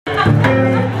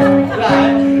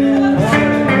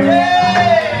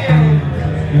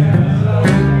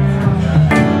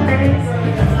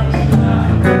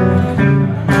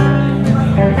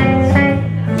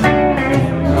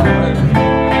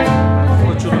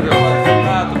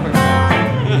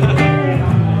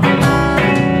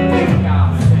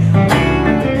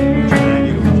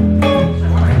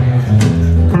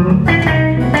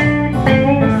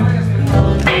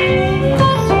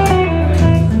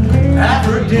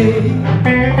day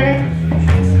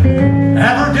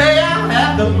I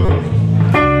have the blues.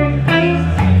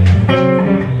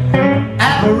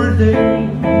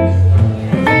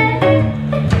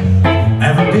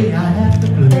 Every day I have the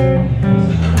blues.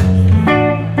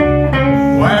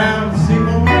 Well, see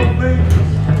my baby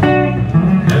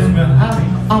has been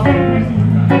having a blues.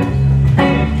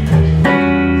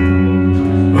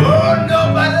 Oh,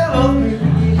 nobody loves me,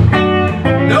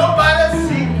 nobody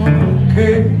sees me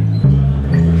okay.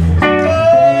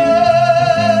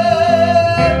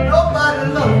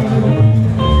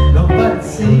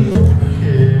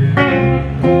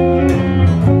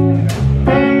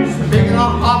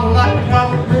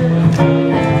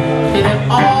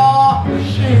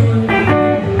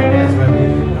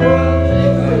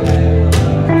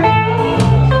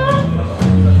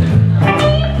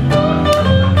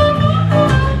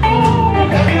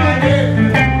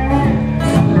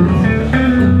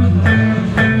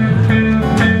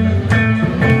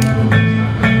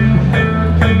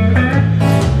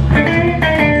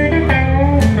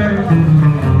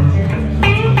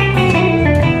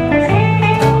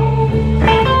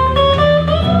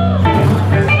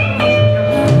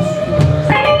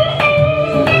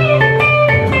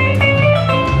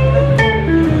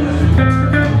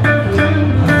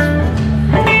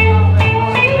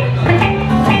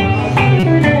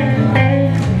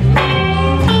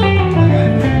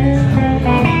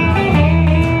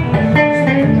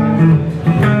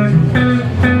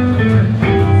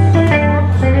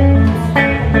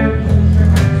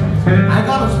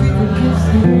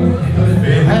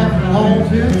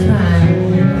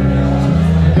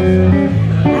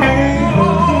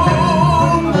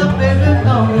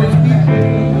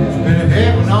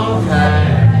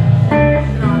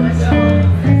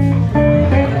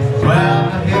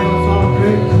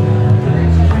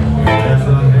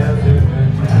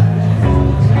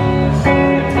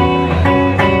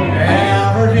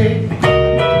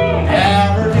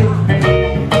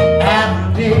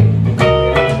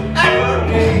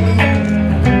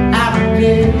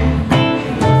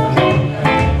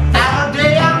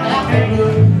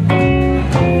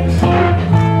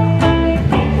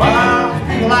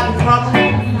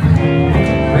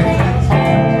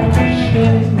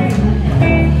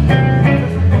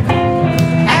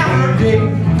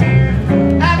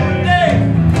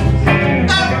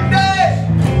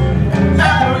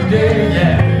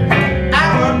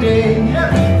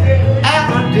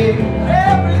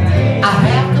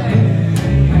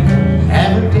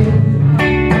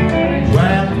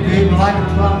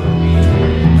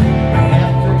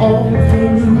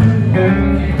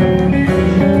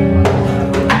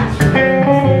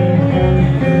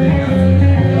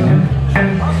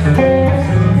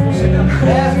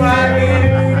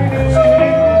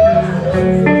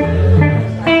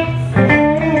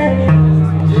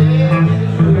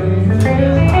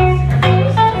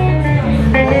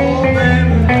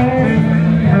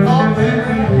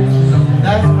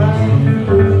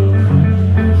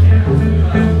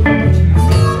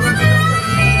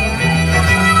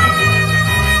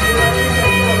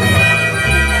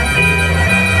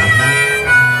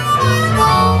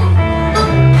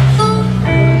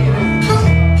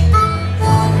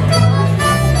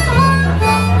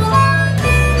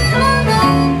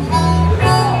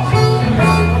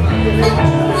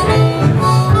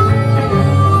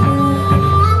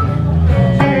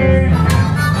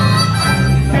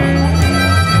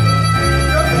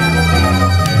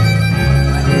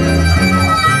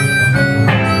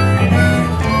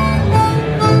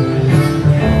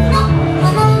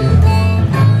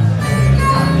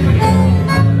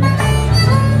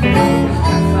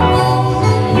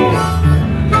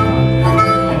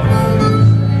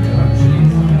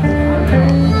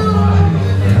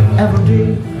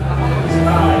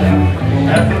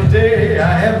 Every day I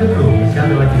have the blues.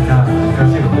 Kind of like a car,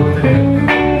 because you know that.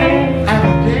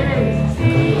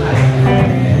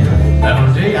 Every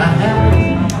day I have it.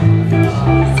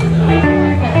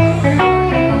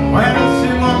 When I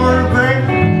see my word break,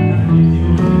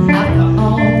 after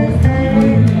all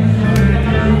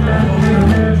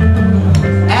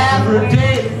every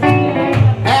day,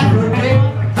 every day,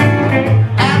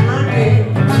 every day,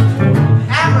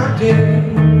 every day.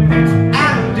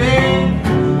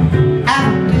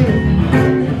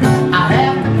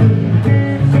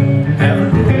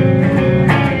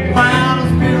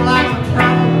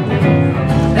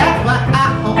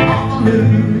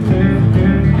 Blue.